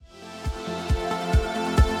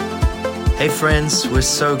Hey friends, we're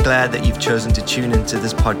so glad that you've chosen to tune into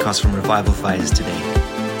this podcast from Revival Fires today.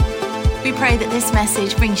 We pray that this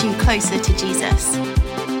message brings you closer to Jesus.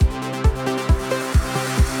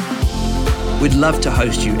 We'd love to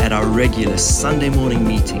host you at our regular Sunday morning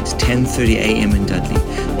meetings, 10:30 a.m. in Dudley.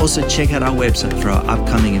 Also check out our website for our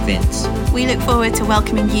upcoming events. We look forward to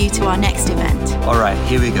welcoming you to our next event. All right,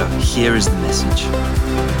 here we go. Here is the message.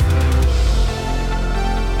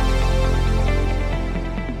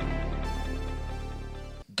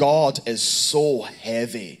 God is so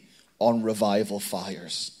heavy on revival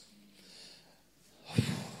fires.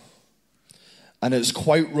 And it's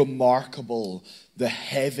quite remarkable, the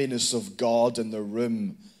heaviness of God in the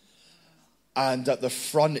room. And at the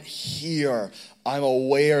front here, I'm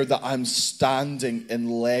aware that I'm standing in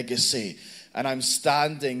legacy. And I'm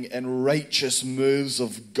standing in righteous moves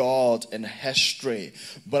of God in history.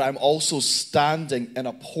 But I'm also standing in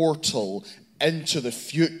a portal into the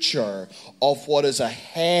future of what is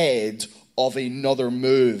ahead of another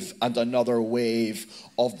move and another wave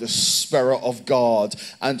of the Spirit of God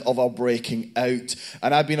and of a breaking out.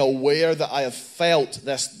 And I've been aware that I have felt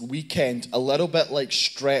this weekend a little bit like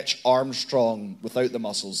Stretch Armstrong without the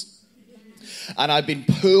muscles. And I've been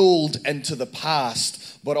pulled into the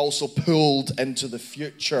past, but also pulled into the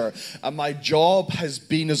future. And my job has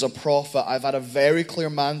been as a prophet, I've had a very clear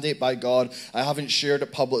mandate by God. I haven't shared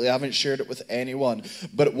it publicly, I haven't shared it with anyone,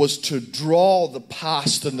 but it was to draw the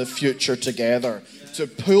past and the future together. To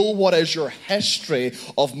pull what is your history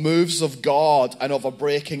of moves of God and of a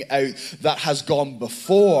breaking out that has gone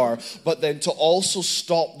before, but then to also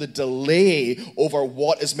stop the delay over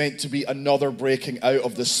what is meant to be another breaking out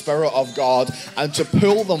of the Spirit of God and to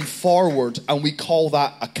pull them forward, and we call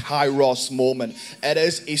that a kairos moment. It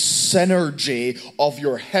is a synergy of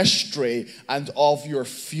your history and of your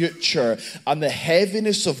future, and the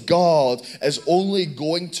heaviness of God is only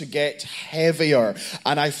going to get heavier.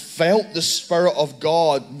 And I felt the Spirit of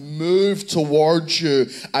God move towards you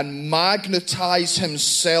and magnetize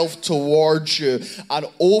himself towards you. And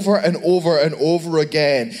over and over and over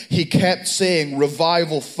again, he kept saying,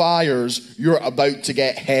 revival fires, you're about to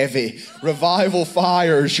get heavy. Revival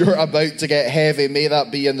fires, you're about to get heavy. May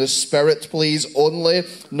that be in the spirit, please, only,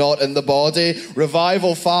 not in the body.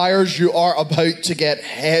 Revival fires, you are about to get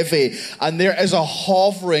heavy. And there is a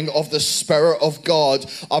hovering of the Spirit of God,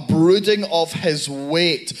 a brooding of his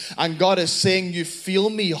weight. And God is saying, you feel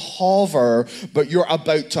me hover, but you're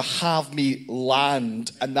about to have me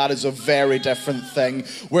land. And that is a very different thing.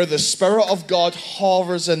 Where the Spirit of God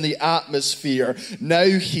hovers in the atmosphere, now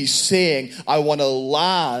he's saying, I want to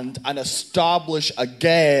land and establish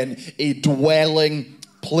again a dwelling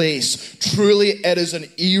place. Truly it is an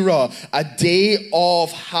era, a day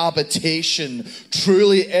of habitation.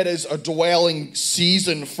 Truly it is a dwelling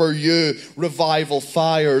season for you, revival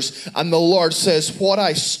fires. And the Lord says, what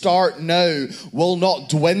I start now will not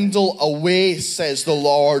dwindle away, says the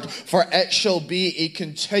Lord, for it shall be a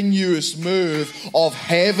continuous move of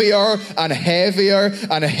heavier and heavier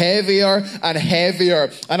and heavier and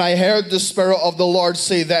heavier. And I heard the Spirit of the Lord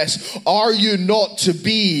say this, are you not to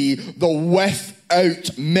be the without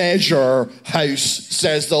measure house,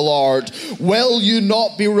 says the Lord? Will you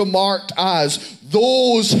not be remarked as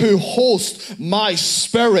those who host my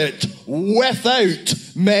Spirit without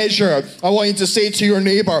measure? I want you to say to your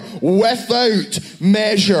neighbor, without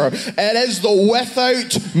measure. It is the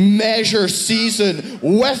without measure season.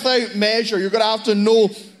 Without measure. You're going to have to know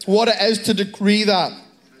what it is to decree that.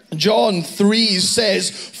 John 3 says,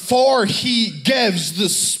 for he gives the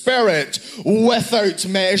Spirit without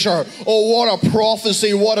measure. Oh, what a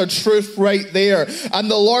prophecy, what a truth right there.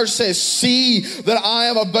 And the Lord says, see that I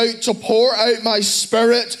am about to pour out my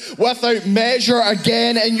Spirit without measure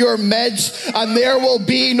again in your midst. And there will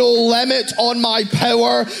be no limit on my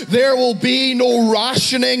power. There will be no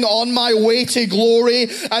rationing on my weighty glory.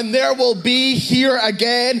 And there will be here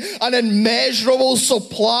again an immeasurable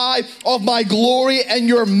supply of my glory in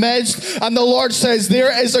your midst. And the Lord says,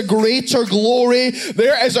 there is a greater glory,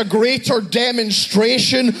 there is a greater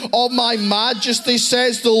demonstration of my majesty,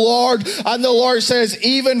 says the Lord. And the Lord says,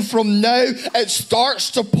 even from now, it starts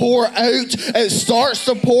to pour out, it starts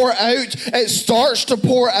to pour out, it starts to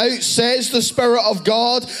pour out, says the Spirit of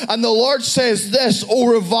God. And the Lord says this, O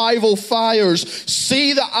revival fires,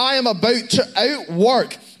 see that I am about to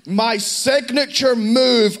outwork my signature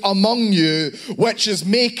move among you, which is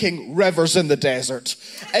making rivers in the desert.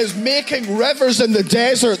 Is making rivers in the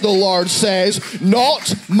desert, the Lord says,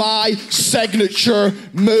 not my signature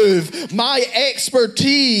move. My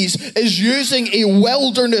expertise is using a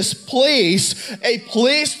wilderness place, a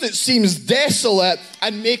place that seems desolate,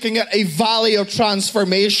 and making it a valley of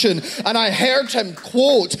transformation. And I heard him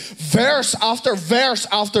quote verse after verse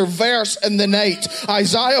after verse in the night.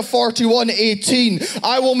 Isaiah 41:18.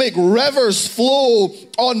 I will make rivers flow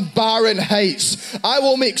on barren heights. I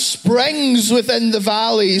will make springs within the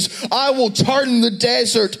valleys. I will turn the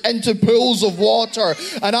desert into pools of water,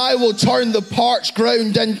 and I will turn the parched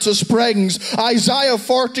ground into springs. Isaiah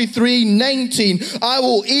 43:19. I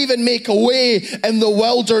will even make a way in the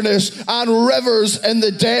wilderness and rivers in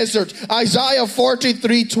the desert. Isaiah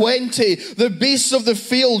 43:20. The beasts of the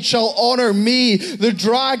field shall honor me, the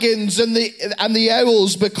dragons and the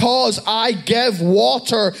owls, because I give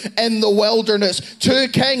water in the wilderness. 2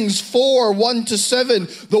 Kings 4:1-7.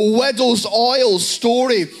 The widow's oil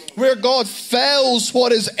story, where God fills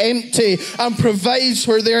what is empty and provides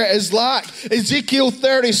where there is lack. Ezekiel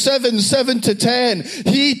 37:7-10.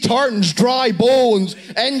 He turns dry bones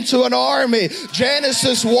into an army.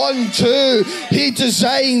 Genesis 1:2. He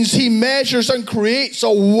designs, he measures and creates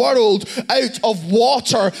a world out of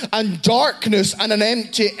water and darkness and an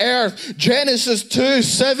empty earth. Genesis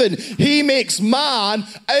 2:7. He makes man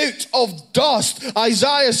out of dust.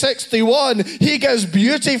 Isaiah 61. He gives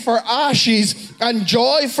beauty for ashes and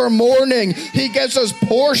joy for mourning. He gives us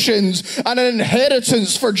portions and an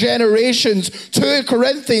inheritance for generations. 2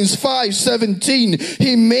 Corinthians 5:17.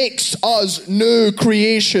 He makes us new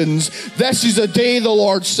creations. This is a day, the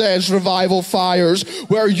Lord says, revival fires,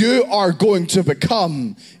 where you are going to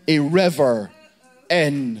become a river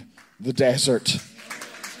in the desert.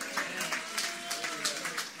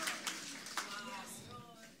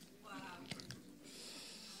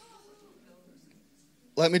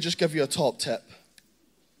 Let me just give you a top tip.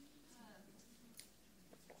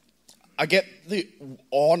 I get the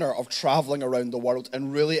honor of traveling around the world,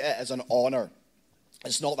 and really it is an honor.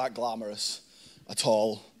 It's not that glamorous at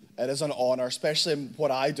all. It is an honor, especially in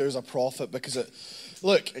what I do as a prophet, because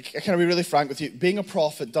can I be really frank with you? Being a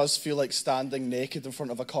prophet does feel like standing naked in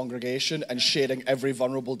front of a congregation and sharing every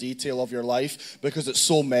vulnerable detail of your life, because it's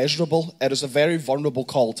so measurable. It is a very vulnerable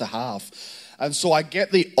call to have. And so I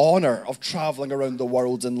get the honor of traveling around the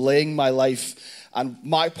world and laying my life and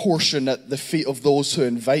my portion at the feet of those who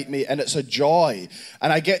invite me, and it's a joy.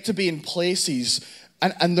 And I get to be in places,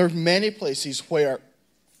 and there are many places where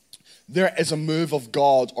there is a move of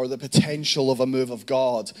God, or the potential of a move of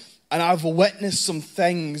God. And I've witnessed some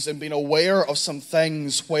things and been aware of some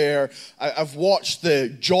things where I've watched the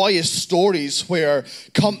joyous stories where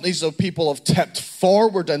companies of people have tipped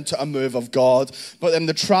forward into a move of God, but then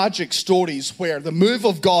the tragic stories where the move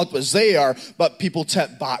of God was there, but people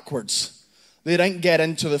tipped backwards. They didn't get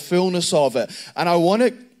into the fullness of it. And I want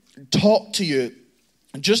to talk to you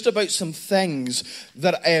just about some things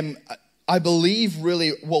that I believe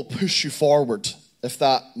really will push you forward, if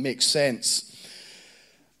that makes sense.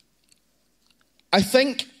 I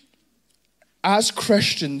think as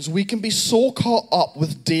Christians, we can be so caught up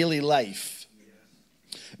with daily life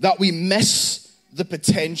that we miss the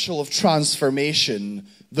potential of transformation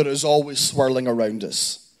that is always swirling around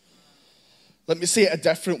us. Let me say it a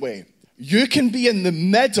different way. You can be in the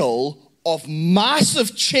middle of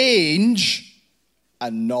massive change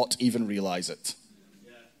and not even realize it.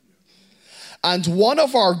 And one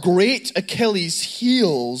of our great Achilles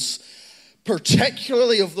heels,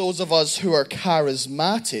 particularly of those of us who are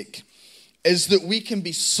charismatic, is that we can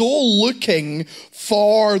be so looking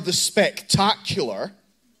for the spectacular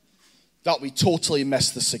that we totally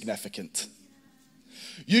miss the significant.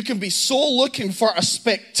 You can be so looking for a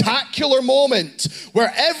spectacular moment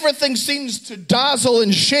where everything seems to dazzle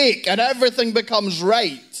and shake and everything becomes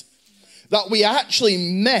right, that we actually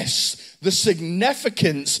miss the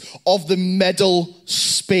significance of the middle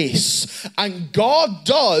space. And God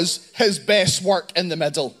does his best work in the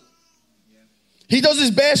middle. He does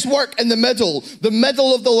his best work in the middle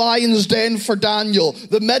of the lion's den for Daniel,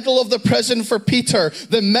 the middle of the prison for Peter,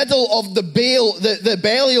 the middle of the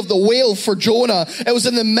belly of the whale for Jonah. It was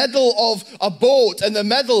in the middle of a boat, in the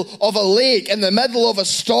middle of a lake, in the middle of a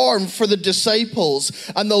storm for the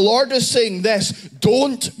disciples. And the Lord is saying this: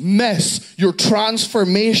 don't miss your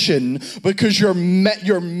transformation, because you're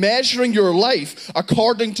measuring your life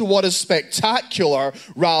according to what is spectacular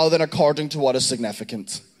rather than according to what is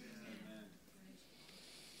significant.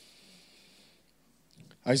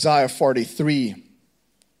 Isaiah 43,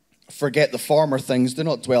 forget the former things, do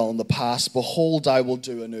not dwell on the past. Behold, I will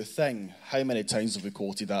do a new thing. How many times have we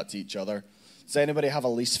quoted that to each other? Does anybody have a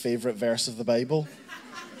least favorite verse of the Bible?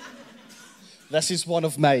 This is one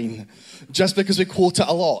of mine, just because we quote it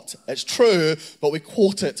a lot. It's true, but we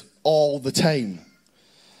quote it all the time.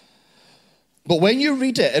 But when you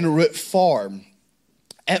read it in root form,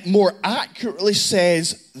 it more accurately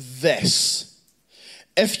says this.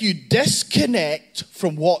 If you disconnect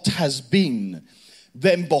from what has been,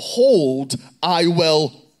 then behold, I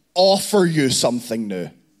will offer you something new.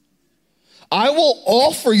 I will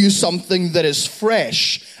offer you something that is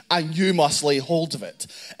fresh, and you must lay hold of it.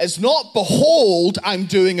 It's not, behold, I'm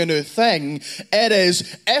doing a new thing. It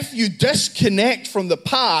is, if you disconnect from the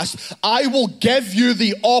past, I will give you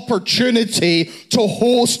the opportunity to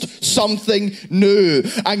host something new.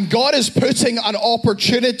 And God is putting an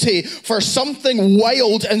opportunity for something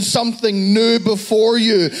wild and something new before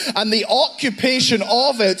you. And the occupation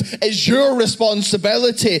of it is your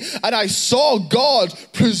responsibility. And I saw God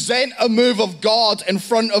present a move of God in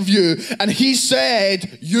front of you. And he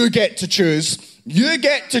said, you get to choose. You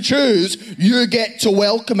get to choose. You get to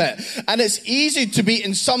welcome it. And it's easy to be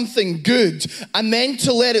in something good and then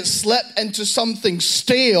to let it slip into something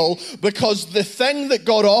stale, because the thing that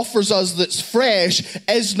God offers us that's fresh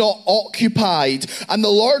is not occupied. And the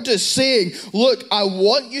Lord is saying, look, I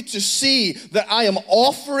want you to see that I am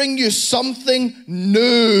offering you something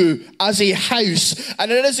new as a house.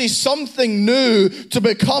 And it is a something new to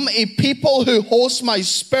become a people who host my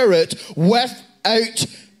Spirit without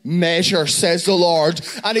measure, says the Lord.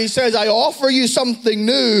 And he says, I offer you something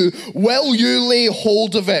new. Will you lay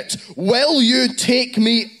hold of it? Will you take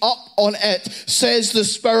me up on it, says the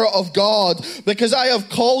Spirit of God? Because I have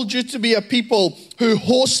called you to be a people who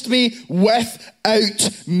host me without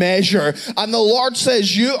measure. And the Lord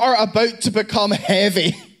says, you are about to become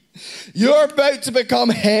heavy. You're about to become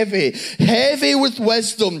heavy. Heavy with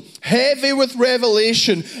wisdom. Heavy with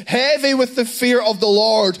revelation. Heavy with the fear of the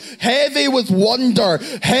Lord. Heavy with wonder.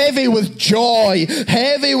 Heavy with joy.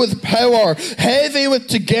 Heavy with power. Heavy with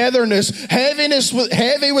togetherness.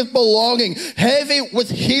 Heavy with belonging. Heavy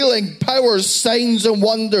with healing, powers, signs and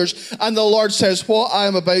wonders. And the Lord says, what I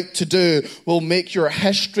am about to do will make your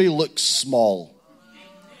history look small.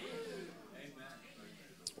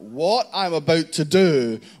 What I'm about to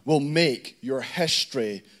do will make your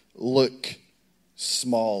history look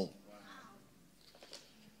small.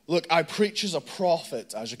 Look, I preach as a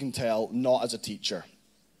prophet, as you can tell, not as a teacher.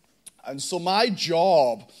 And so my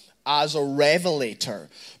job as a revelator,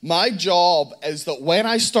 my job is that when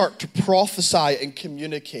I start to prophesy and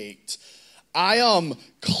communicate, I am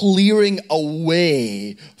clearing a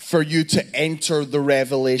way for you to enter the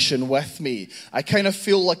revelation with me. I kind of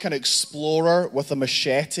feel like an explorer with a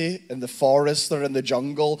machete in the forest or in the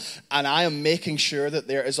jungle, and I am making sure that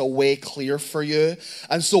there is a way clear for you.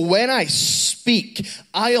 And so when I speak,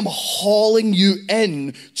 I am hauling you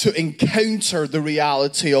in to encounter the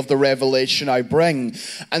reality of the revelation I bring.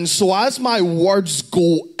 And so as my words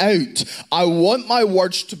go out, I want my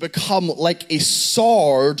words to become like a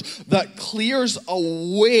sword that clears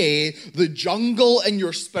away the jungle in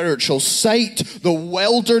your spiritual sight, the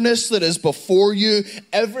wilderness that is before you,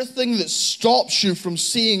 everything that stops you from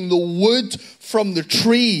seeing the wood from the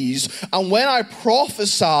trees. And when I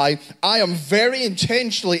prophesy, I am very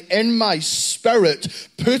intentionally in my spirit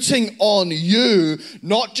putting on you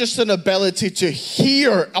not just an ability to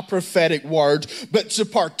hear a prophetic word, but to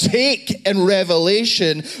partake in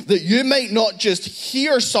revelation, that you might not just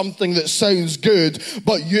hear something that sounds good,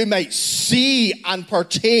 but you might see and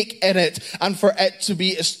partake in it, and for it to be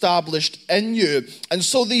established in you. And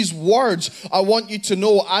so these words, I want you to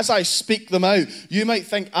know, as I speak them out, you might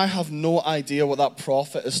think, I have no idea what that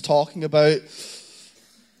prophet is talking about.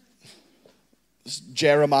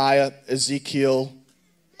 Jeremiah, Ezekiel,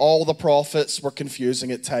 all the prophets were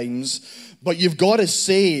confusing at times. But you've got to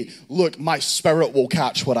say, look, my spirit will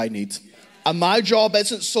catch what I need. And my job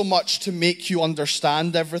isn't so much to make you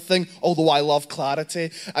understand everything, although I love clarity,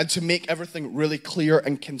 and to make everything really clear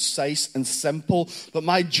and concise and simple. But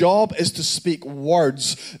my job is to speak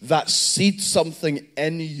words that seed something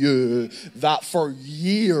in you that for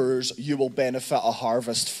years you will benefit a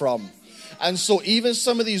harvest from. And so even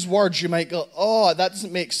some of these words, you might go, oh, that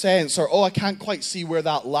doesn't make sense, or oh, I can't quite see where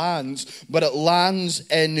that lands, but it lands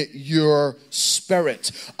in your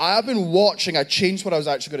spirit. I've been watching, I changed what I was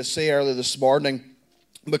actually going to say earlier this morning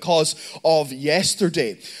because of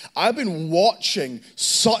yesterday. I've been watching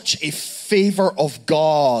such a favor of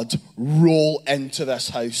God roll into this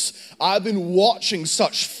house. I've been watching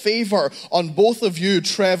such favor on both of you,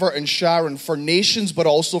 Trevor and Sharon, for nations, but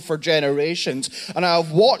also for generations. And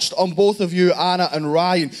I've watched on both of you, Anna and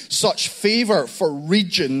Ryan, such favor for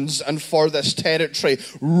regions and for this territory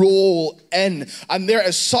roll in. And there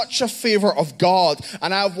is such a favor of God.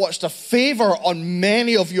 And I've watched a favor on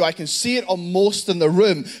many of you. I can see it on most in the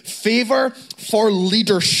room. Favor for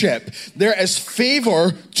leadership. There is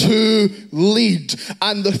favor to lead.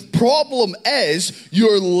 And the problem is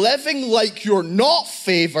you're living like you're not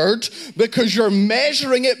favored because you're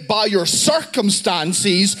measuring it by your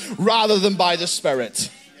circumstances rather than by the Spirit.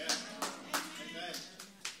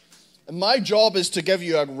 And my job is to give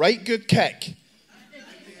you a right good kick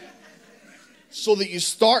so that you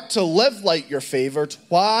start to live like you're favored.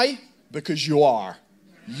 Why? Because you are.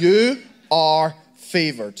 You are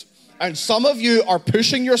favored. And some of you are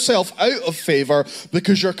pushing yourself out of favor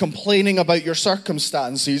because you're complaining about your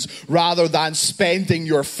circumstances rather than spending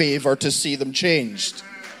your favor to see them changed.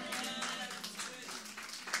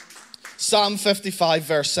 Psalm 55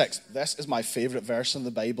 verse 6. This is my favorite verse in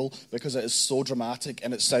the Bible because it is so dramatic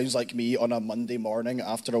and it sounds like me on a Monday morning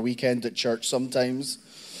after a weekend at church sometimes.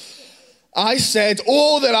 I said,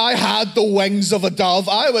 oh, that I had the wings of a dove.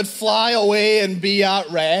 I would fly away and be at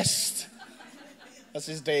rest. This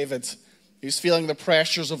is David. He's feeling the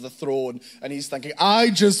pressures of the throne, and he's thinking, I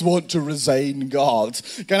just want to resign, God.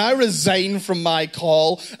 Can I resign from my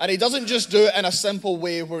call? And he doesn't just do it in a simple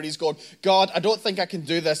way where he's going, God, I don't think I can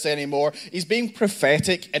do this anymore. He's being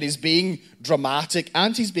prophetic, and he's being dramatic,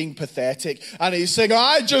 and he's being pathetic. And he's saying,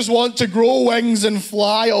 I just want to grow wings and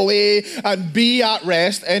fly away and be at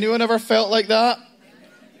rest. Anyone ever felt like that?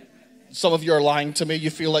 Some of you are lying to me. You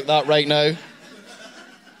feel like that right now.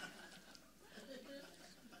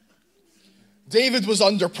 David was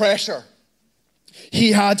under pressure.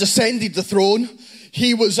 He had ascended the throne.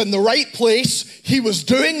 He was in the right place. He was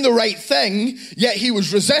doing the right thing, yet he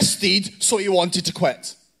was resisted, so he wanted to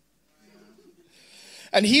quit.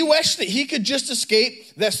 And he wished that he could just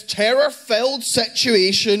escape this terror-filled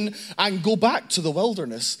situation and go back to the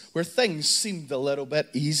wilderness where things seemed a little bit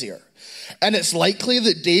easier. And it's likely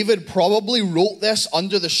that David probably wrote this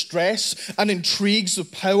under the stress and intrigues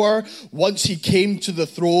of power once he came to the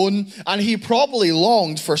throne, and he probably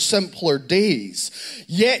longed for simpler days.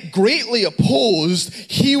 Yet greatly opposed,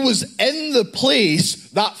 he was in the place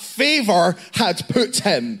that favor had put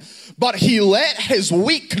him. But he let his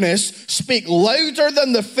weakness speak louder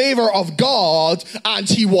than the favor of God, and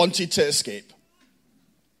he wanted to escape.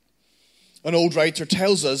 An old writer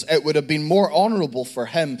tells us it would have been more honorable for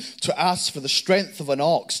him to ask for the strength of an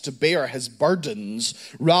ox to bear his burdens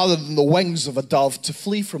rather than the wings of a dove to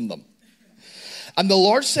flee from them. And the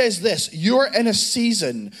Lord says this, you're in a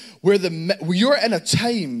season where you're in a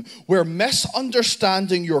time where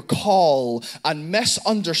misunderstanding your call and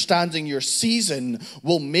misunderstanding your season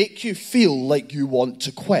will make you feel like you want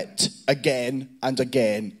to quit again and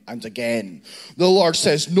again and again. The Lord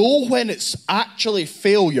says, know when it's actually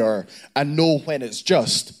failure and know when it's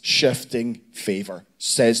just shifting favor,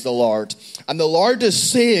 says the Lord. And the Lord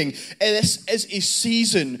is saying, this is a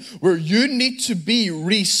season where you need to be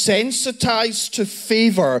resensitized to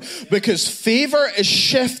favor because favor is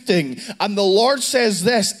shifting. And the Lord says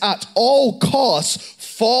this, at all costs,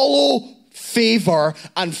 follow favor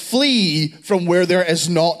and flee from where there is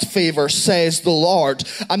not favor, says the Lord.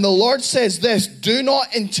 And the Lord says this, do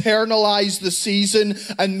not internalize the season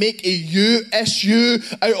and make a you issue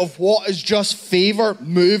out of what is just favor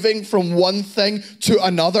moving from one thing to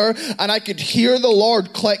another. And I could hear the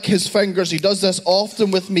Lord click his fingers. He does this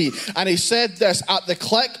often with me. And he said this, at the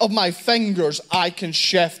click of my fingers, I can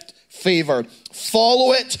shift favor.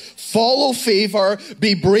 Follow it. Follow favor.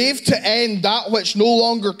 Be brave to end that which no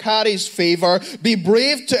longer carries favor. Be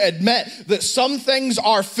brave to admit that some things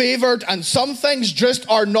are favored and some things just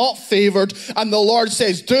are not favored. And the Lord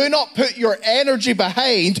says, do not put your energy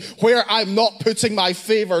behind where I'm not putting my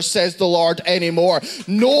favor, says the Lord, anymore.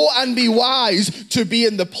 Know and be wise to be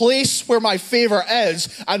in the place where my favor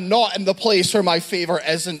is and not in the place where my favor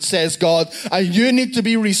isn't, says God. And you need to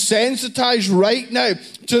be resensitized right now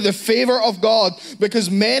to the favor of God, because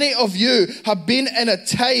many of you have been in a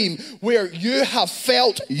time where you have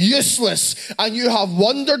felt useless and you have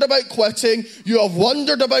wondered about quitting, you have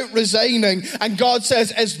wondered about resigning, and God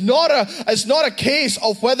says it's not a case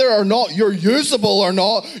of whether or not you're usable or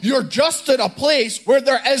not, you're just in a place where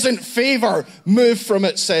there isn't favor. Move from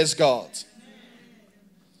it, says God.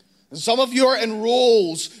 Some of you are in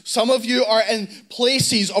roles, some of you are in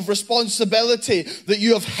places of responsibility that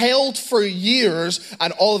you have held for years,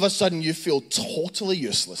 and all of a sudden you feel totally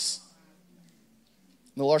useless.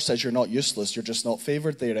 And the Lord says you're not useless, you're just not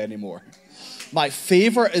favored there anymore. My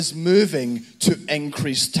favor is moving to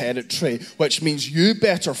increased territory, which means you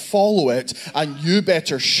better follow it and you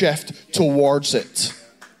better shift towards it.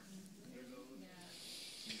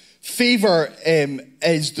 Favor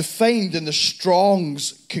is defined in the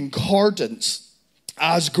Strong's Concordance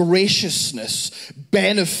as graciousness,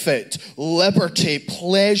 benefit, liberty,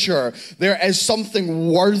 pleasure. There is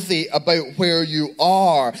something worthy about where you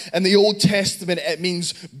are. In the Old Testament, it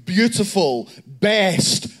means beautiful,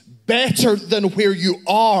 best, better than where you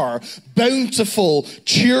are, bountiful,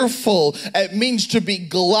 cheerful. It means to be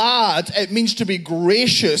glad. It means to be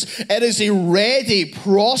gracious. It is a ready,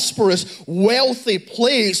 prosperous, wealthy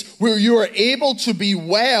place where you are able to be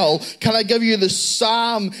well. Can I give you the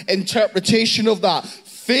Psalm interpretation of that?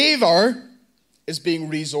 Favor is being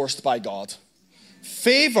resourced by God.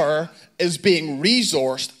 Favor is being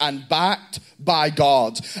resourced and backed by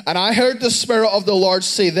God. And I heard the Spirit of the Lord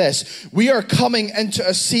say this: we are coming into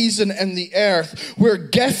a season in the earth where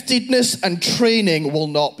giftedness and training will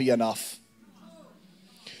not be enough.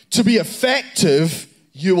 To be effective,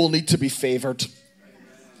 you will need to be favored.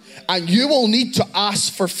 And you will need to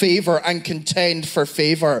ask for favor and contend for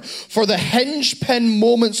favor. For the hinge pin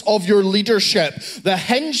moments of your leadership, the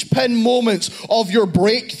hinge pin moments of your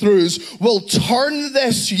breakthroughs will turn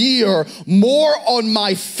this year more on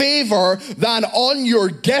my favor than on your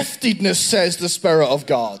giftedness, says the Spirit of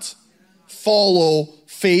God. Follow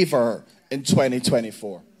favor in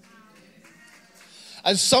 2024.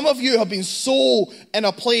 And some of you have been so in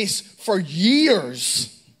a place for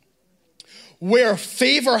years where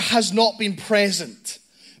favor has not been present,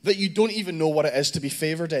 that you don't even know what it is to be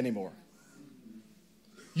favored anymore.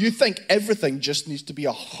 You think everything just needs to be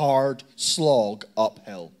a hard slog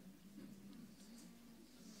uphill.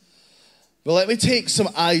 But let me take some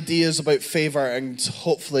ideas about favor and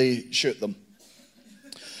hopefully shoot them.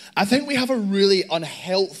 I think we have a really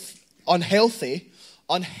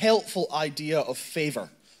unhelpful idea of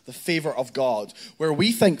favor, the favor of God, where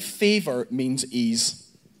we think favor means ease.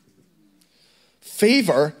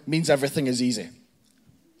 Favor means everything is easy.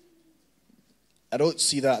 I don't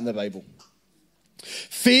see that in the Bible.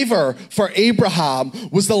 Favor for Abraham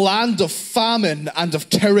was the land of famine and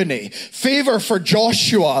of tyranny. Favor for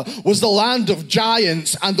Joshua was the land of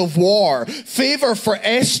giants and of war. Favor for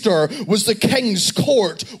Esther was the king's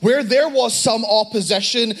court where there was some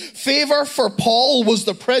opposition. Favor for Paul was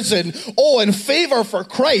the prison. Oh, and favor for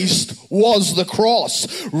Christ was the cross.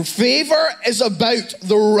 Favor is about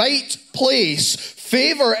the right place.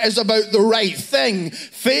 Favor is about the right thing.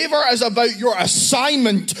 Favor is about your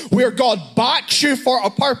assignment where God backs you for a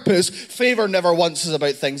purpose. Favor never once is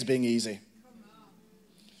about things being easy.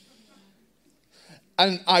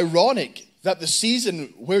 And ironic that the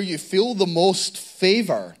season where you feel the most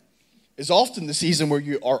favor is often the season where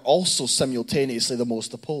you are also simultaneously the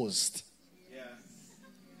most opposed.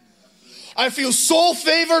 I feel so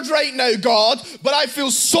favored right now, God, but I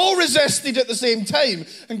feel so resisted at the same time.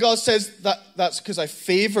 And God says, that's because I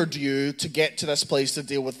favored you to get to this place to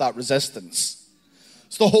deal with that resistance.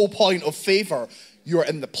 It's the whole point of favor. You're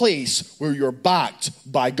in the place where you're backed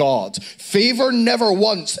by God. Favor never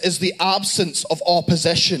once is the absence of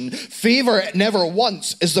opposition. Favor never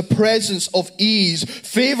once is the presence of ease.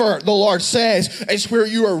 Favor, the Lord says, is where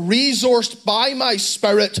you are resourced by my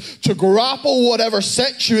Spirit to grapple whatever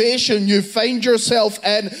situation you find yourself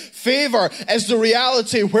in. Favor is the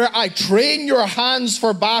reality where I train your hands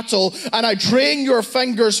for battle and I train your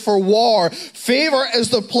fingers for war. Favor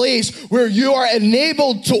is the place where you are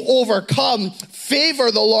enabled to overcome.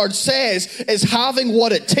 Favor, the Lord says, is having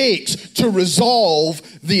what it takes to resolve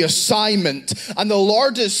the assignment. And the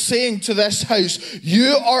Lord is saying to this house,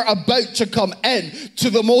 you are about to come in to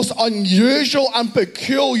the most unusual and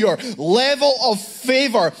peculiar level of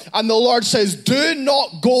favor. And the Lord says, do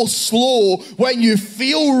not go slow when you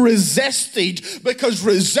feel resisted, because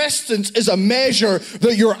resistance is a measure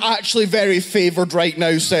that you're actually very favored right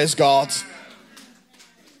now, says God.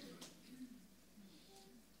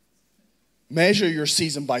 Measure your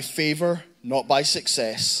season by favor, not by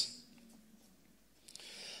success.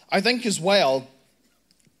 I think as well,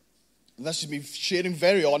 and this is me sharing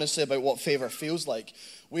very honestly about what favor feels like,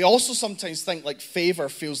 we also sometimes think like favor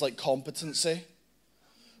feels like competency.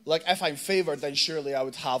 Like if I'm favored, then surely I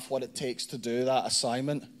would have what it takes to do that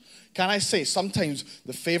assignment. Can I say, sometimes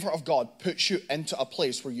the favor of God puts you into a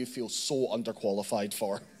place where you feel so underqualified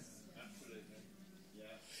for.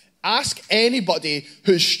 Ask anybody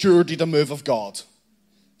who's stewarded a move of God.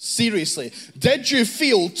 Seriously, did you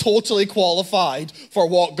feel totally qualified for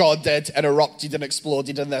what God did and erupted and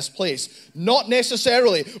exploded in this place? Not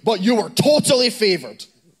necessarily, but you were totally favored.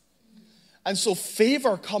 And so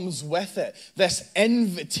favor comes with it, this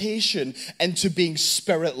invitation into being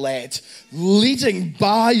Spirit-led, leading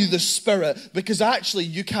by the Spirit, because actually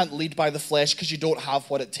you can't lead by the flesh because you don't have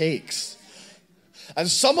what it takes. And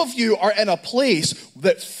some of you are in a place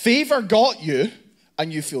that favor got you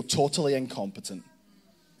and you feel totally incompetent.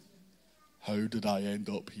 how did I end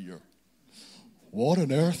up here? What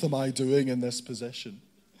on earth am I doing in this position?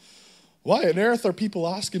 Why on earth are people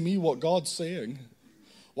asking me what God's saying?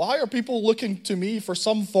 Why are people looking to me for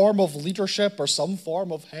some form of leadership or some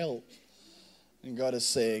form of help? And God is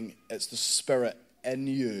saying, it's the Spirit in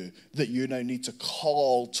you that you now need to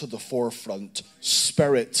call to the forefront.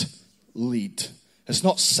 Spirit lead. It's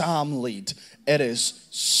not Sam lead. It is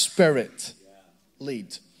Spirit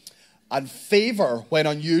lead. And favor, when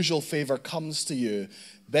unusual favor comes to you,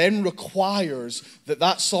 then requires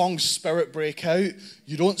that song Spirit Break Out,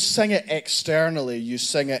 you don't sing it externally, you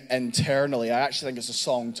sing it internally. I actually think it's a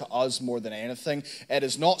song to us more than anything. It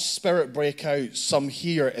is not Spirit Break Out, some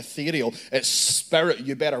here ethereal. It's Spirit,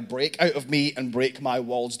 you better break out of me and break my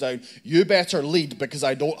walls down. You better lead because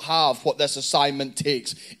I don't have what this assignment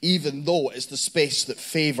takes, even though it's the space that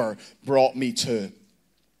favor brought me to.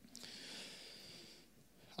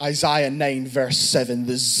 Isaiah 9 verse 7,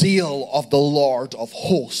 the zeal of the Lord of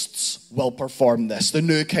hosts will perform this. The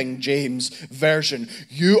New King James Version,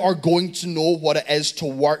 you are going to know what it is to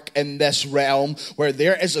work in this realm where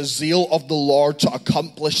there is a zeal of the Lord to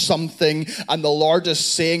accomplish something, and the Lord is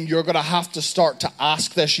saying you're going to have to start to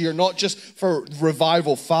ask this year, not just for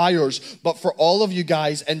revival fires, but for all of you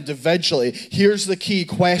guys individually. Here's the key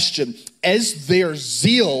question. Is there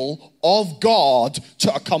zeal of God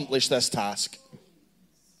to accomplish this task?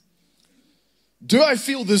 Do I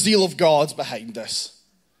feel the zeal of God behind this?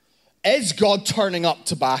 Is God turning up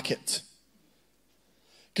to back it?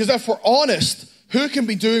 Because if we're honest, who can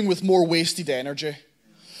be doing with more wasted energy?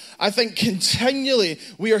 I think continually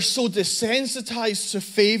we are so desensitized to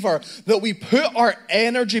favor that we put our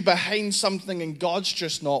energy behind something and God's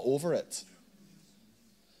just not over it.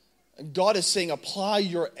 And God is saying, apply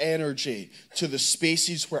your energy to the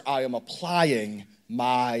spaces where I am applying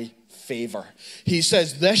my favor. He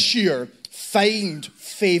says this year, find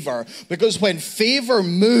favor, because when favor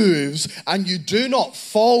moves and you do not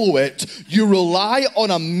follow it, you rely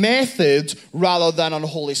on a method rather than on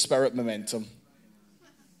Holy Spirit momentum.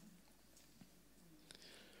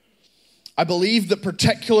 I believe that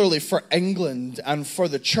particularly for England and for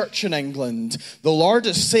the church in England, the Lord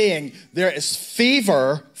is saying there is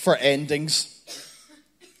favor for endings.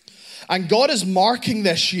 And God is marking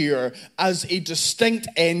this year as a distinct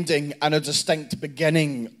ending and a distinct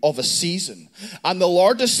beginning of a season. And the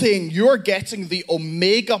Lord is saying, you're getting the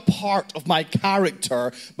omega part of my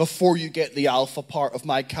character before you get the alpha part of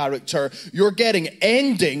my character. You're getting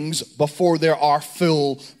endings before there are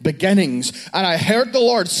full beginnings. And I heard the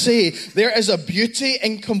Lord say, there is a beauty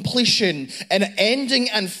in completion, in ending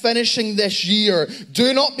and finishing this year.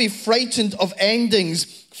 Do not be frightened of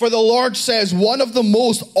endings. For the Lord says one of the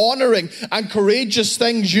most honoring and courageous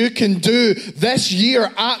things you can do this year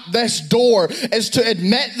at this door is to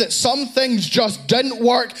admit that some things just didn't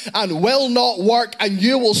work and will not work, and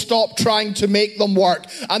you will stop trying to make them work.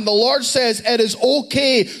 And the Lord says it is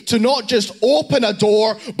okay to not just open a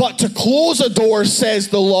door, but to close a door, says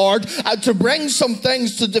the Lord, and to bring some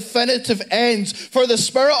things to definitive ends. For the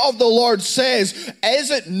Spirit of the Lord says, is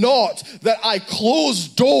it not that I close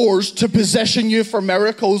doors to position you for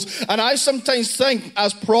miracles? And I sometimes think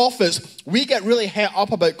as prophets, we get really het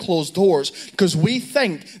up about closed doors because we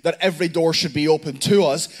think that every door should be open to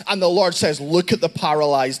us. And the Lord says, look at the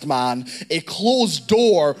paralyzed man. A closed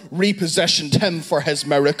door repositioned him for his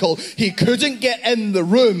miracle. He couldn't get in the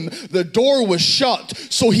room. The door was shut.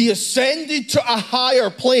 So he ascended to a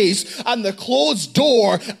higher place, and the closed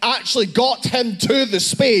door actually got him to the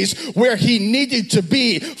space where he needed to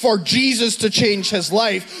be for Jesus to change his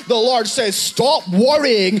life. The Lord says, stop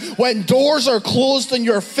worrying when doors are closed in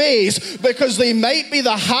your face, because they might be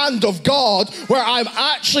the hand of God where I'm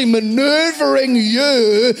actually maneuvering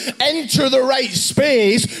you into the right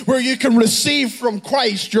space where you can receive from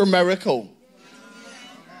Christ your miracle.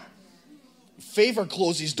 Favor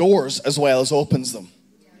closes doors as well as opens them.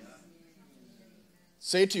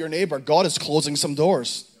 Say to your neighbor, God is closing some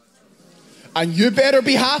doors. And you better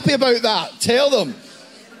be happy about that. Tell them.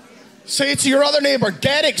 Say to your other neighbor,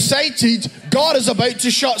 get excited. God is about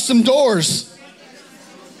to shut some doors.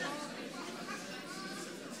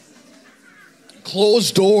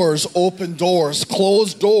 Closed doors, open doors.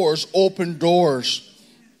 Closed doors, open doors.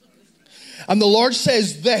 And the Lord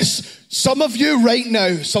says this. Some of you right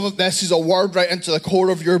now, some of this is a word right into the core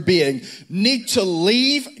of your being, need to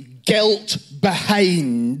leave guilt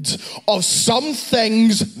behind of some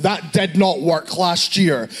things that did not work last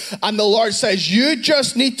year. And the Lord says, you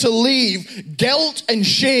just need to leave guilt and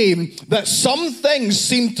shame that some things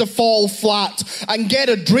seem to fall flat and get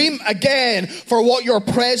a dream again for what your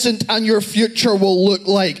present and your future will look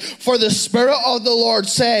like. For the Spirit of the Lord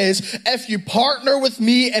says, if you partner with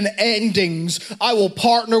me in endings, I will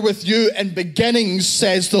partner with you in beginnings,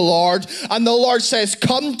 says the Lord. And the Lord says,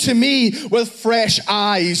 come to me with fresh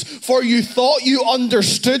eyes, for you thought you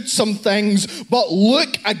understood some things, but look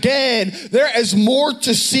again, there is more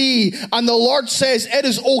to see. And the Lord says, it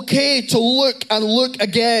is okay to look and look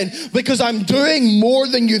again, because I'm doing more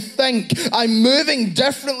than you think. I'm moving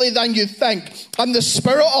differently than you think. And the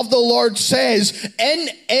Spirit of the Lord says, in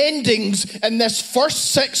endings, in this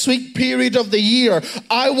first 6-week period of the year,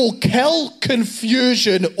 I will kill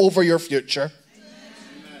confusion over your future.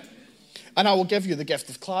 And I will give you the gift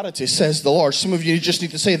of clarity, says the Lord. Some of you just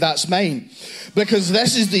need to say, that's mine. Because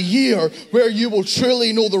this is the year where you will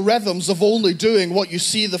truly know the rhythms of only doing what you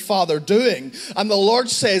see the Father doing. And the Lord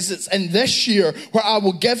says it's in this year where I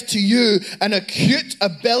will give to you an acute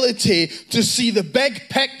ability to see the big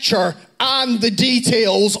picture and the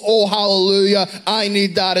details. Oh, hallelujah. I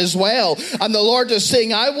need that as well. And the Lord is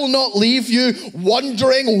saying, I will not leave you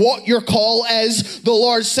wondering what your call is. The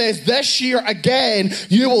Lord says, this year again,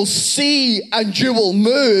 you will see and you will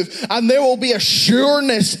move. And there will be a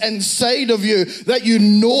sureness inside of you that you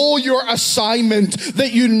know your assignment,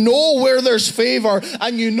 that you know where there's favor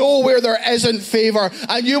and you know where there isn't favor.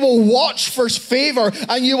 And you will watch for favor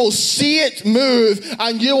and you will see it move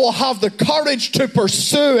and you will have the courage to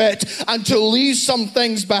pursue it and to leave some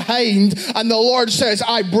things behind. And the Lord says,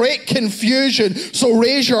 I break confusion. So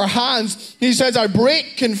raise your hands. He says, I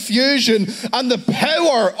break confusion and the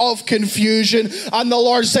power of confusion. And the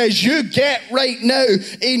Lord says, you get right now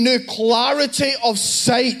a new clarity of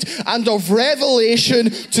sight and of revelation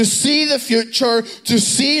to see the future, to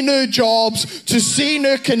see new jobs, to see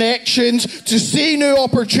new connections, to see new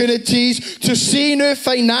opportunities, to see new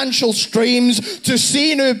financial streams, to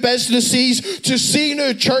see new businesses, to see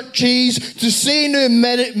new churches, to see new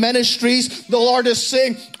ministries. The Lord is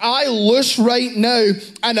saying, I loose right now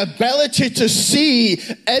an ability to see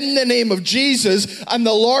in the name of Jesus. And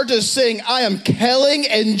the Lord is saying, I am killing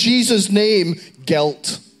in Jesus' name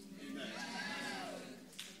guilt.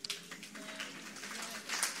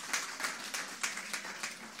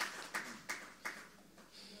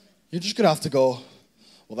 You're just going to have to go,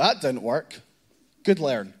 well, that didn't work. Good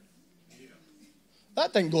learn.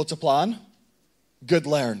 That didn't go to plan. Good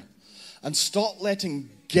learn. And stop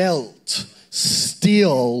letting guilt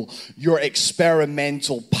steal your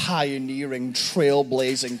experimental, pioneering,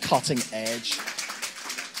 trailblazing, cutting edge.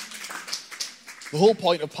 The whole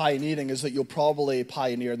point of pioneering is that you'll probably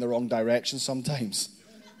pioneer in the wrong direction sometimes.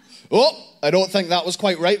 Oh, I don't think that was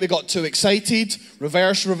quite right. We got too excited.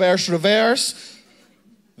 Reverse, reverse, reverse.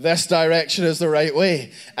 This direction is the right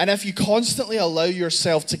way. And if you constantly allow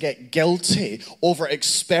yourself to get guilty over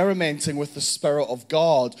experimenting with the Spirit of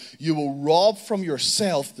God, you will rob from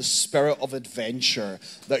yourself the spirit of adventure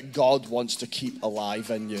that God wants to keep alive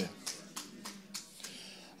in you.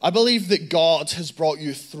 I believe that God has brought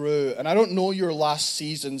you through, and I don't know your last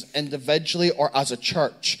seasons individually or as a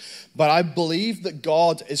church, but I believe that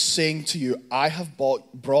God is saying to you, I have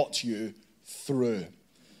brought you through.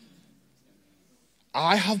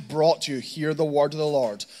 I have brought you, hear the word of the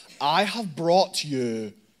Lord, I have brought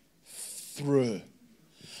you through.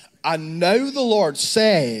 And now the Lord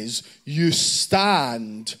says, you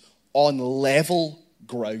stand on level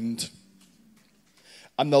ground.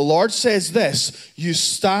 And the Lord says this, you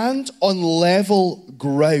stand on level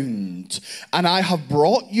ground, and I have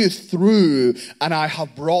brought you through, and I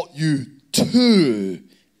have brought you to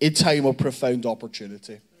a time of profound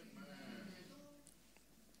opportunity.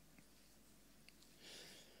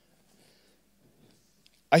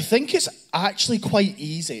 I think it's actually quite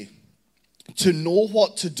easy to know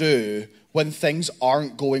what to do when things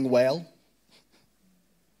aren't going well.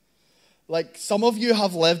 Like, some of you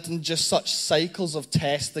have lived in just such cycles of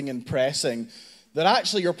testing and pressing that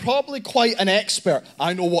actually you're probably quite an expert.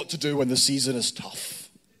 I know what to do when the season is tough,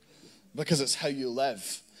 because it's how you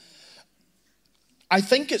live. I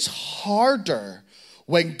think it's harder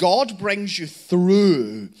when God brings you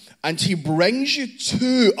through and he brings you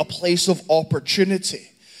to a place of opportunity,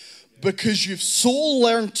 because you've so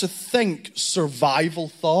learned to think survival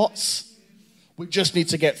thoughts. We just need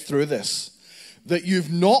to get through this. That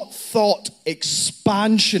you've not thought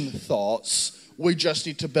expansion thoughts. We just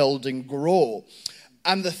need to build and grow.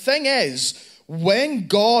 And the thing is, when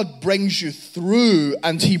God brings you through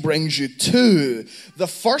and he brings you to, the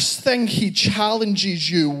first thing he challenges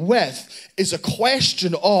you with is a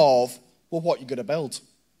question of, well, what are you going to build?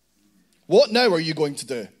 What now are you going to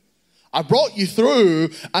do? I brought you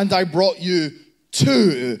through and I brought you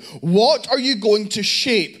to. What are you going to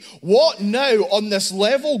shape? What now on this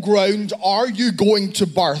level ground are you going to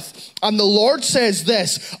birth? And the Lord says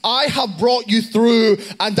this, I have brought you through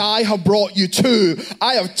and I have brought you to.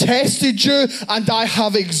 I have tested you and I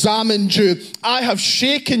have examined you. I have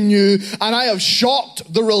shaken you and I have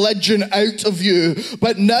shocked the religion out of you.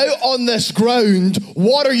 But now on this ground,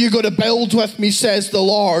 what are you going to build with me, says the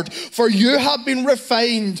Lord? For you have been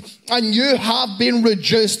refined and you have been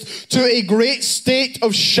reduced to a great state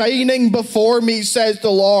of shining before me, says the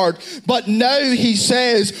Lord. But now he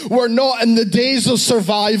says, we're not in the days of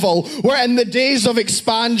survival. We're in the days of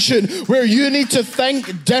expansion where you need to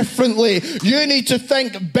think differently. You need to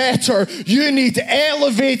think better. You need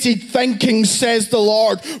elevated thinking, says the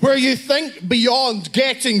Lord, where you think beyond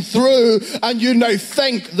getting through and you now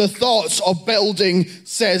think the thoughts of building,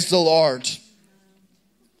 says the Lord.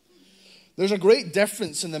 There's a great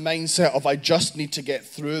difference in the mindset of I just need to get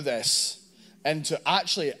through this into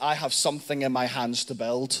actually I have something in my hands to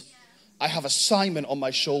build. I have assignment on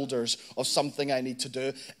my shoulders of something I need to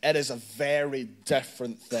do. It is a very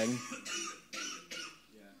different thing.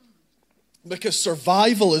 Because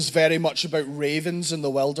survival is very much about ravens in the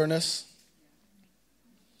wilderness.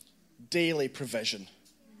 Daily provision.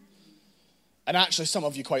 And actually some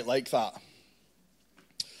of you quite like that.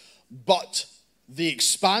 But the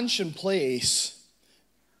expansion place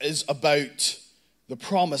is about the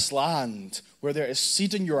promised land, where there is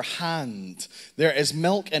seed in your hand, there is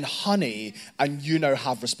milk and honey, and you now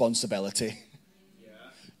have responsibility. Yeah.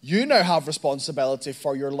 You now have responsibility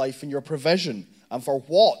for your life and your provision, and for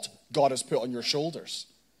what God has put on your shoulders.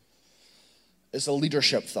 It's a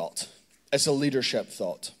leadership thought. It's a leadership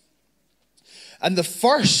thought. And the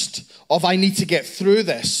first of I need to get through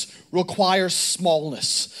this requires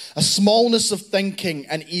smallness, a smallness of thinking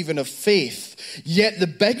and even of faith. Yet the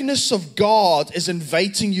bigness of God is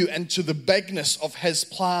inviting you into the bigness of his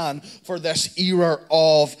plan for this era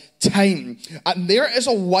of time. And there is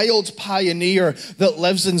a wild pioneer that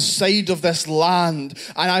lives inside of this land.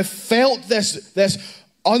 And I felt this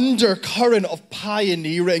undercurrent of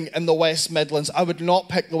pioneering in the West Midlands. I would not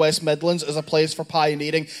pick the West Midlands as a place for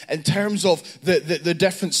pioneering in terms of the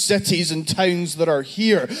different cities and towns that are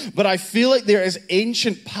here. But I feel like there is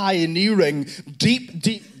ancient pioneering deep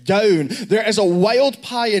down. There is a wild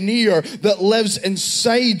pioneer that lives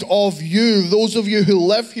inside of you, those of you who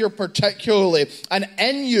live here particularly. And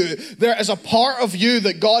in you, there is a part of you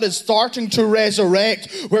that God is starting to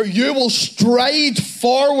resurrect, where you will stride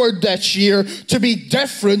forward this year to be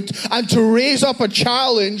different and to raise up a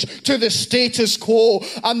challenge to the status quo.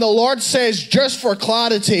 And the Lord says, just for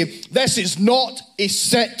clarity, this is not a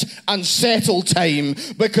sit and settle time,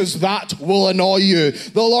 because that will annoy you.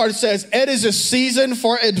 The Lord says it is a season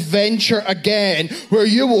for adventure again, where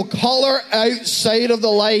you will color outside of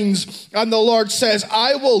the lines. And the Lord says,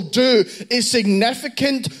 I will do a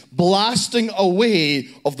significant blasting away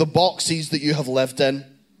of the boxes that you have lived in.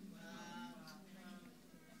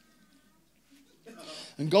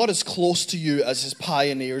 And God is close to you as his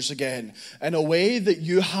pioneers again, in a way that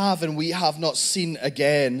you have and we have not seen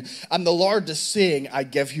again. And the Lord is saying, I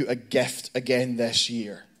give you a gift again this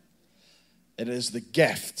year. It is the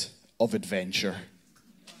gift of adventure.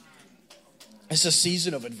 It's a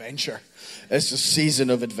season of adventure. It's a season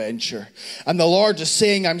of adventure. And the Lord is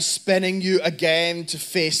saying, I'm spinning you again to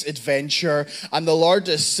face adventure. And the Lord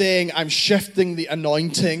is saying, I'm shifting the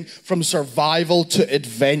anointing from survival to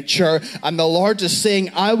adventure. And the Lord is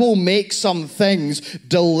saying, I will make some things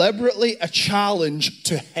deliberately a challenge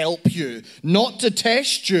to help you. Not to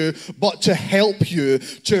test you, but to help you.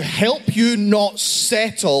 To help you not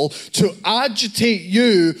settle, to agitate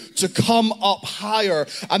you to come up higher.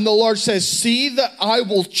 And the Lord says, see that I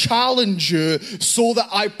will challenge you so that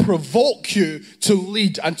I provoke you to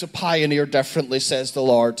lead and to pioneer differently, says the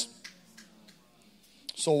Lord.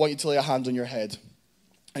 So I want you to lay a hand on your head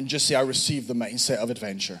and just say, I receive the mindset of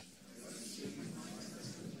adventure.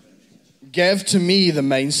 Give to me the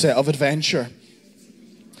mindset of adventure.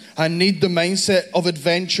 I need the mindset of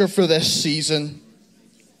adventure for this season.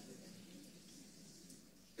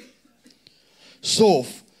 So,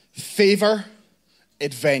 favor,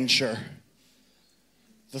 adventure.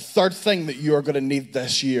 The third thing that you are going to need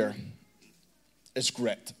this year is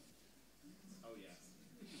grit.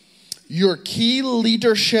 Your key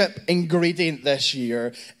leadership ingredient this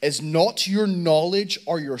year is not your knowledge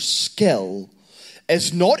or your skill.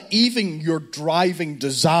 It's not even your driving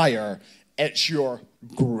desire. It's your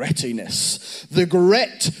grittiness. The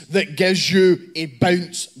grit that gives you a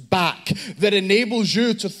bounce back, that enables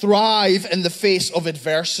you to thrive in the face of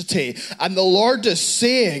adversity. And the Lord is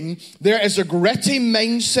saying there is a gritty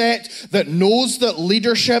mindset that knows that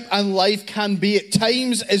leadership and life can be at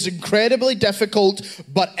times is incredibly difficult,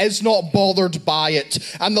 but is not bothered by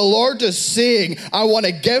it. And the Lord is saying, I want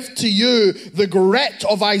to give to you the grit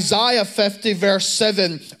of Isaiah 50 verse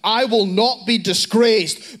 7. I will not be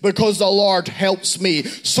disgraced because the Lord helps me.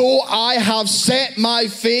 So I have set my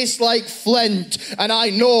face like flint, and I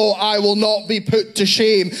know I will not be put to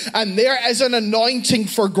shame. And there is an anointing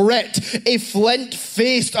for grit, a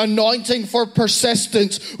flint-faced anointing for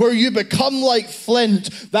persistence, where you become like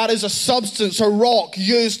flint. That is a substance, a rock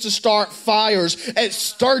used to start fires. It's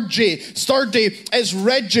sturdy, it's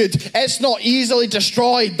rigid, it's not easily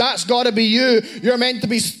destroyed. That's got to be you. You're meant to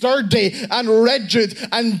be sturdy and rigid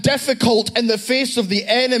and difficult in the face of the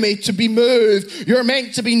enemy to be moved. You're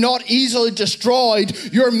meant to be not easily destroyed.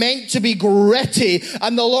 You're meant to be gritty.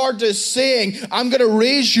 And the Lord is saying, I'm going to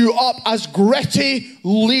raise you up as gritty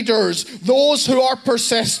leaders, those who are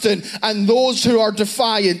persistent and those who are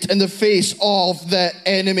defiant in the face of the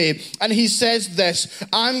enemy. And he says this,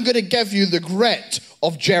 I'm going to give you the grit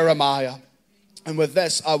of Jeremiah. And with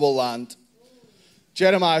this, I will land.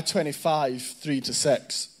 Jeremiah 25,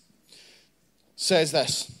 3-6 says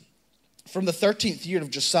this. From the 13th year of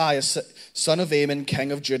Josiah, son of Amon,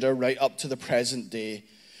 king of Judah, right up to the present day,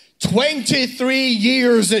 23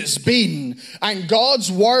 years it's been, and God's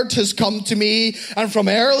word has come to me, and from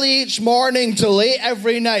early each morning to late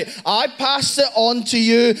every night, I pass it on to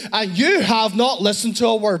you, and you have not listened to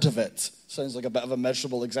a word of it. Sounds like a bit of a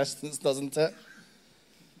miserable existence, doesn't it?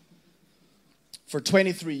 For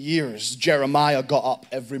 23 years, Jeremiah got up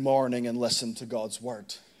every morning and listened to God's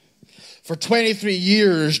word. For 23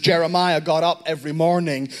 years, Jeremiah got up every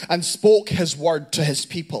morning and spoke his word to his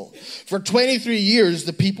people. For 23 years,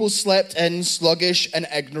 the people slept in sluggish and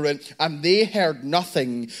ignorant, and they heard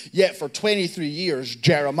nothing. Yet for 23 years,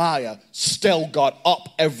 Jeremiah still got up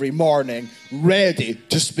every morning, ready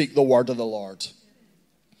to speak the word of the Lord.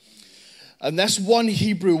 And this one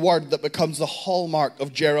Hebrew word that becomes the hallmark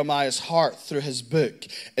of Jeremiah's heart through his book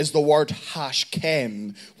is the word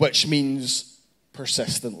hashkem, which means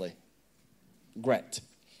persistently. Grit.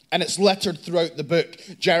 And it's littered throughout the book.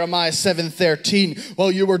 Jeremiah 7:13. While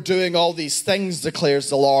you were doing all these things, declares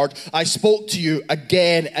the Lord, I spoke to you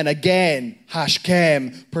again and again.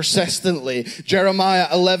 Hashkem, persistently. Jeremiah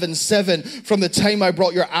 11:7. From the time I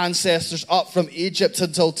brought your ancestors up from Egypt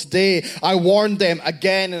until today, I warned them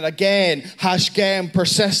again and again. Hashkem,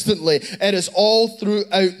 persistently. It is all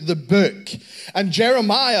throughout the book. And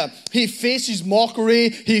Jeremiah, he faces mockery,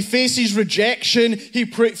 he faces rejection, he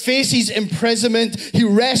faces imprisonment, he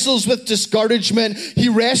wrestles with discouragement, he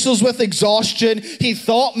wrestles with exhaustion. He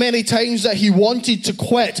thought many times that he wanted to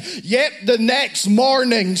quit. Yet the next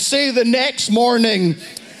morning, say the next morning,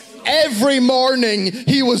 every morning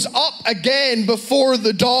he was up again before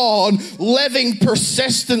the dawn, living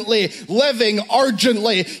persistently, living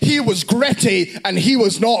urgently. He was gritty and he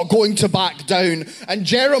was not going to back down. And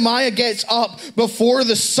Jeremiah gets up before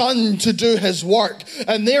the sun to do his work,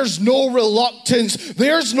 and there's no reluctance,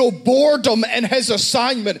 there's no boredom in his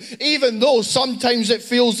assignment, even though sometimes it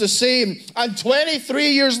feels the same. And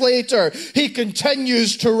 23 years later, he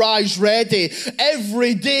continues to rise ready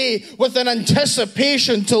every day with an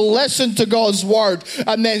anticipation to listen to God's word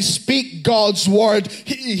and then speak God's word.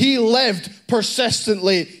 He lived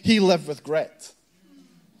persistently. He lived with grit.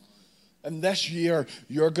 And this year,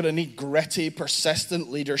 you're going to need gritty,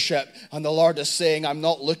 persistent leadership. And the Lord is saying, I'm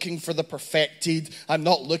not looking for the perfected. I'm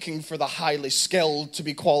not looking for the highly skilled to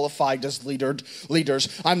be qualified as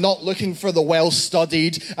leaders. I'm not looking for the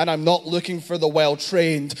well-studied, and I'm not looking for the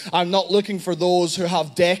well-trained. I'm not looking for those who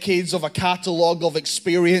have decades of a catalogue of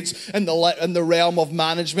experience in the realm of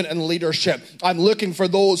management and leadership. I'm looking for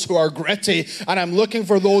those who are gritty, and I'm looking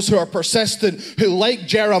for those who are persistent, who, like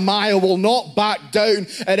Jeremiah, will not back down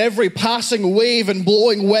at every passing wave and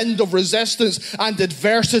blowing wind of resistance and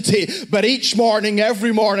adversity, but each morning,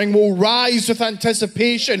 every morning, will rise with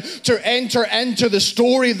anticipation to enter into the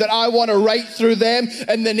story that I want to write through them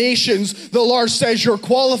and the nations. The Lord says your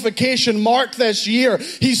qualification mark this year,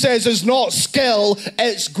 he says, is not skill,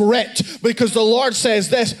 it's grit, because the Lord says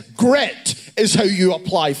this, grit is how you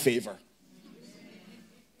apply favor.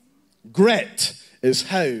 Grit is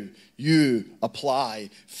how you apply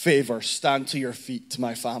favor. Stand to your feet,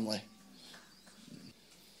 my family.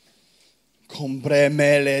 So right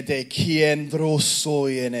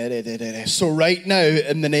now,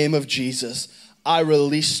 in the name of Jesus, I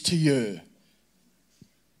release to you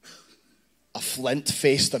a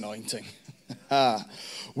flint-faced anointing.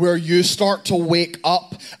 Where you start to wake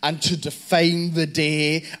up and to define the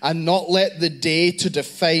day and not let the day to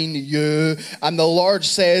define you. And the Lord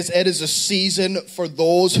says it is a season for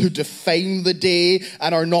those who define the day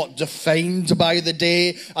and are not defined by the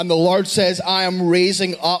day. And the Lord says, I am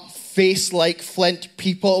raising up face like flint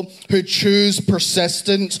people who choose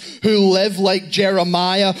persistence, who live like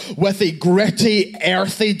Jeremiah with a gritty,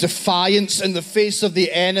 earthy defiance in the face of the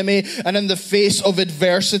enemy and in the face of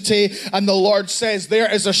adversity. And the Lord says there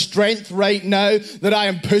is a strength right now that I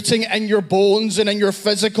am putting in your bones and in your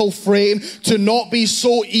physical frame to not be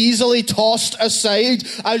so easily tossed aside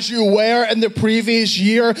as you were in the previous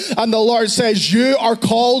year. And the Lord says you are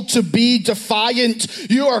called to be defiant.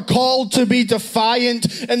 You are called to be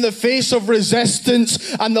defiant in the face of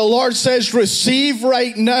resistance. And the Lord says receive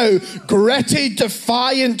right now gritty,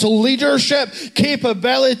 defiant leadership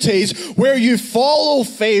capabilities where you follow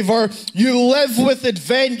favor, you live with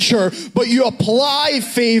adventure, but you apply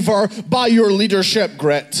favor by your leadership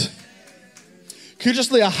grit. Could you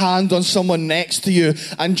just lay a hand on someone next to you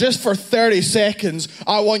and just for 30 seconds,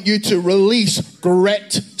 I want you to release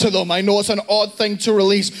grit to them. I know it's an odd thing to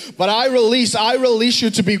release, but I release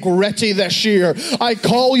you to be gritty this year. I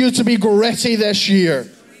call you to be gritty this year.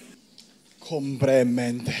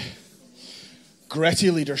 Comprende.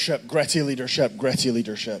 Gritty leadership, gritty leadership, gritty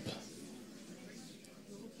leadership.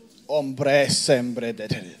 Hombre sempre de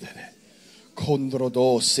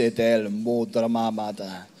condrodo se del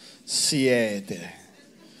modramamada. Siete.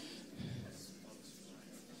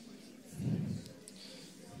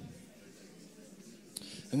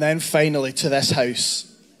 And then finally to this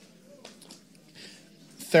house,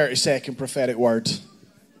 30-second prophetic word.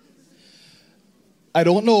 I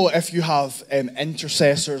don't know if you have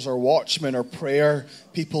intercessors or watchmen or prayer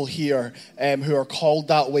people here who are called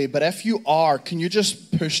that way, but if you are, can you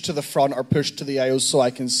just push to the front or push to the aisles so I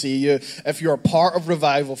can see you? If you're a part of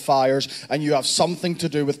Revival Fires and you have something to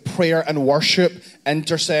do with prayer and worship,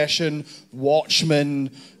 intercession,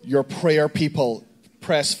 watchmen, your prayer people,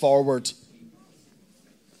 press forward.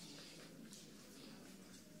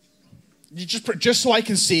 You just so I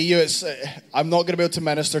can see you. I'm not going to be able to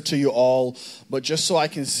minister to you all, but just so I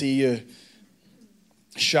can see you.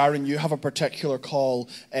 Sharon, you have a particular call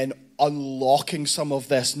in unlocking some of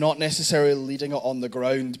this, not necessarily leading it on the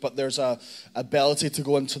ground, but there's a ability to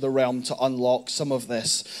go into the realm to unlock some of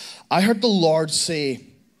this. I heard the Lord say,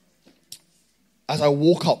 as I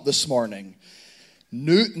woke up this morning,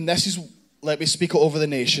 and this is, let me speak it over the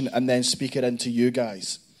nation and then speak it into you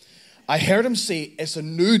guys. I heard him say, it's a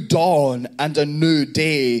new dawn and a new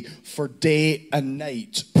day for day and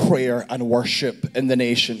night prayer and worship in the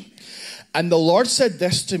nation. And the Lord said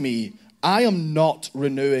this to me, I am not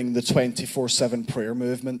renewing the 24/7 prayer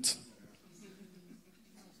movement.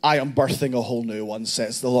 I am birthing a whole new one,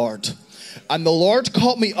 says the Lord. And the Lord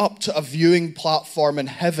caught me up to a viewing platform in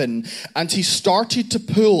heaven, and he started to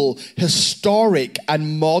pull historic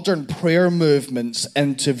and modern prayer movements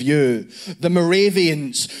into view. The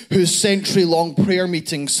Moravians, whose century-long prayer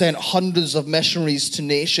meetings sent hundreds of missionaries to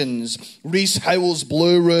nations. Reese Howell's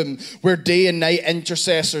Blue Room, where day and night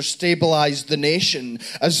intercessors stabilized the nation.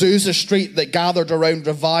 Azusa Street that gathered around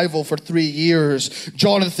revival for 3 years.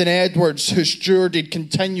 Jonathan Edwards, who stewarded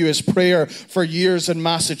continuous prayer for years in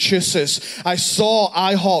Massachusetts. I saw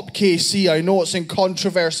IHOP KC. I know it's in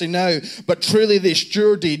controversy now, but truly they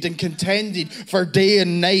stewarded and contended for day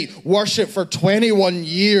and night worship for 21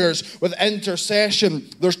 years with intercession.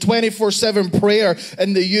 There's 24/7 prayer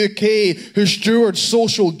in the UK who stewards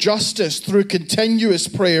social justice through continuous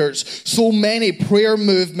prayers. So many prayer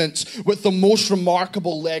movements with the most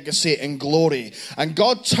remarkable legacy and glory. And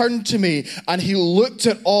God turned to me and he looked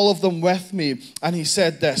at all of them with me and he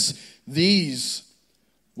said this, these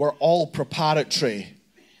were all preparatory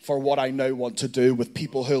for what I now want to do with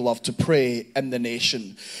people who love to pray in the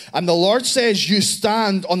nation. And the Lord says you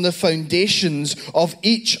stand on the foundations of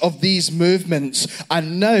each of these movements,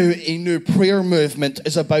 and now a new prayer movement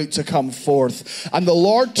is about to come forth. And the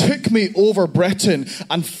Lord took me over Britain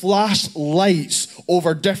and flashed lights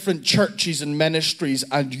over different churches and ministries,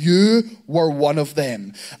 and you were one of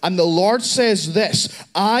them. And the Lord says this,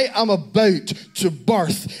 I am about to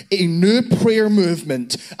birth a new prayer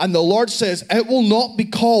movement. And the Lord says it will not be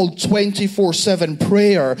called 24/7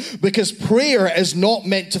 prayer, because prayer is not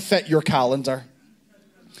meant to fit your calendar.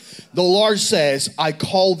 The Lord says, I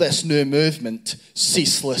call this new movement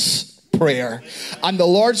ceaseless prayer. And the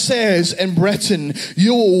Lord says in Britain,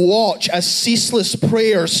 you will watch as ceaseless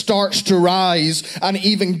prayer starts to rise and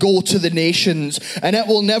even go to the nations. And it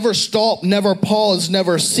will never stop, never pause,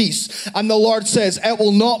 never cease. And the Lord says it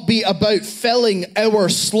will not be about filling our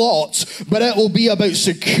slots, but it will be about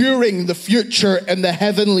securing the future in the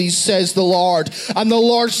heavenlies, says the Lord. And the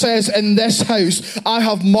Lord says, in this house, I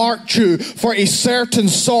have marked you for a certain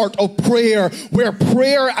sort of prayer, where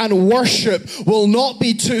prayer and worship will not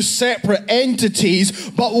be two separate entities,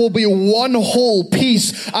 but will be one whole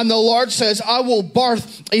piece. And the Lord says, I will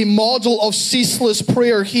birth a model of ceaseless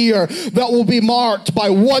prayer here that will be marked by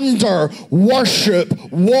wonder,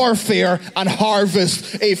 worship, warfare, and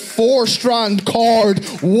harvest. A 4-strand cord: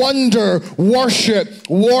 wonder, worship,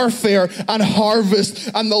 warfare, and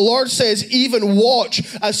harvest. And the Lord says, even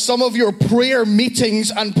watch as some of your prayer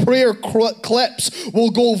meetings and prayer clips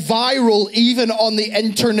will go viral even on the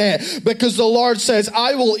internet, because the Lord says,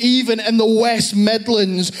 I will, even in the West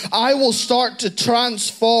Midlands, I will start to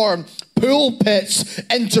transform pulpits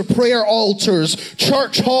into prayer altars,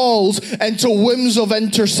 church halls into whims of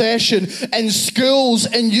intercession, and schools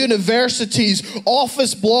and universities,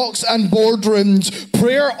 office blocks and boardrooms.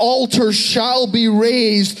 Prayer altars shall be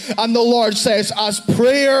raised. And the Lord says, as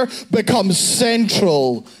prayer becomes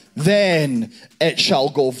central, then it shall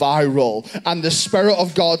go viral. And the Spirit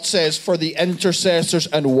of God says, for the intercessors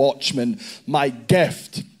and watchmen, my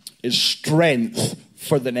gift is strength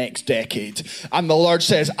for the next decade. And the Lord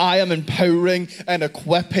says, I am empowering and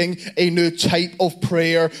equipping a new type of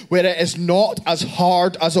prayer where it is not as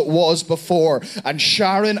hard as it was before. And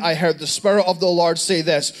Sharon, I heard the Spirit of the Lord say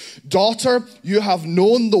this: daughter, you have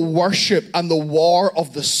known the worship and the war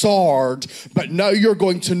of the sword, but now you're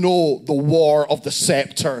going to know the war of the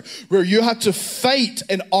scepter, where you had to fight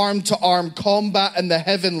in arm-to-arm combat in the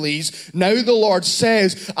heavenlies. Now the Lord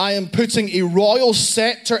says, I am putting a royal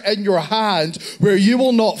scepter in your hand, where you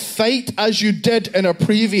will not fight as you did in a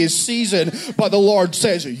previous season, but the Lord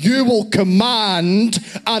says you will command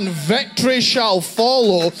and victory shall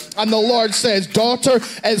follow. And the Lord says, daughter,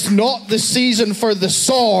 it's not the season for the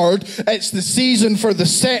sword, it's the season for the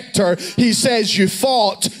scepter. He says, you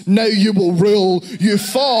fought, now you will rule. You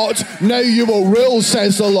fought, now you will rule,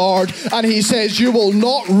 says the Lord. And he says, you will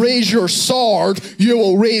not raise your sword, you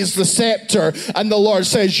will raise the scepter. And the Lord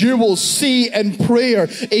says, you will see in prayer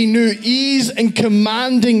a new ease and commanding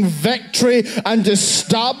victory and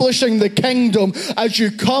establishing the kingdom as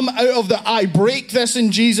you come out of the, I break this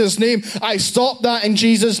in Jesus' name, I stop that in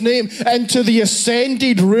Jesus' name, into the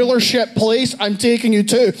ascended rulership place I'm taking you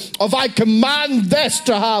to, of I command this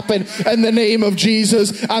to happen in the name of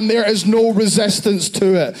Jesus, and there is no resistance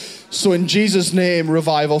to it. So in Jesus' name,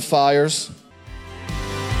 revival fires.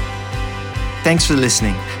 Thanks for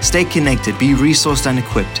listening. Stay connected, be resourced and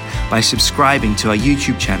equipped by subscribing to our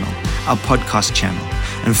YouTube channel, our podcast channel,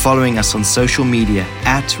 and following us on social media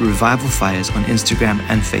at Revival Fires on Instagram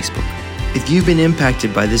and Facebook. If you've been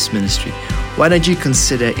impacted by this ministry, why don't you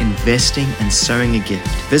consider investing and sowing a gift?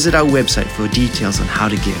 Visit our website for details on how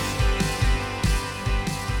to give.